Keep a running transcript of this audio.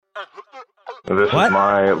This is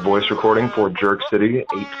my voice recording for Jerk City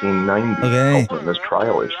 1890. Okay. Open this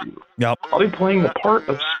trial issue. Yep. I'll be playing the part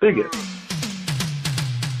of Spigot.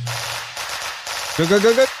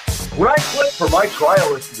 Good. When I clicked for my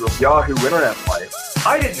trial issue of Yahoo Internet Life,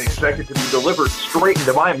 I didn't expect it to be delivered straight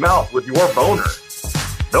into my mouth with your boner.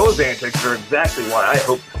 Those antics are exactly why I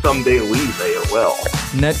hope to someday leave AOL.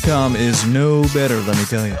 Netcom is no better, let me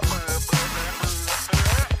tell you.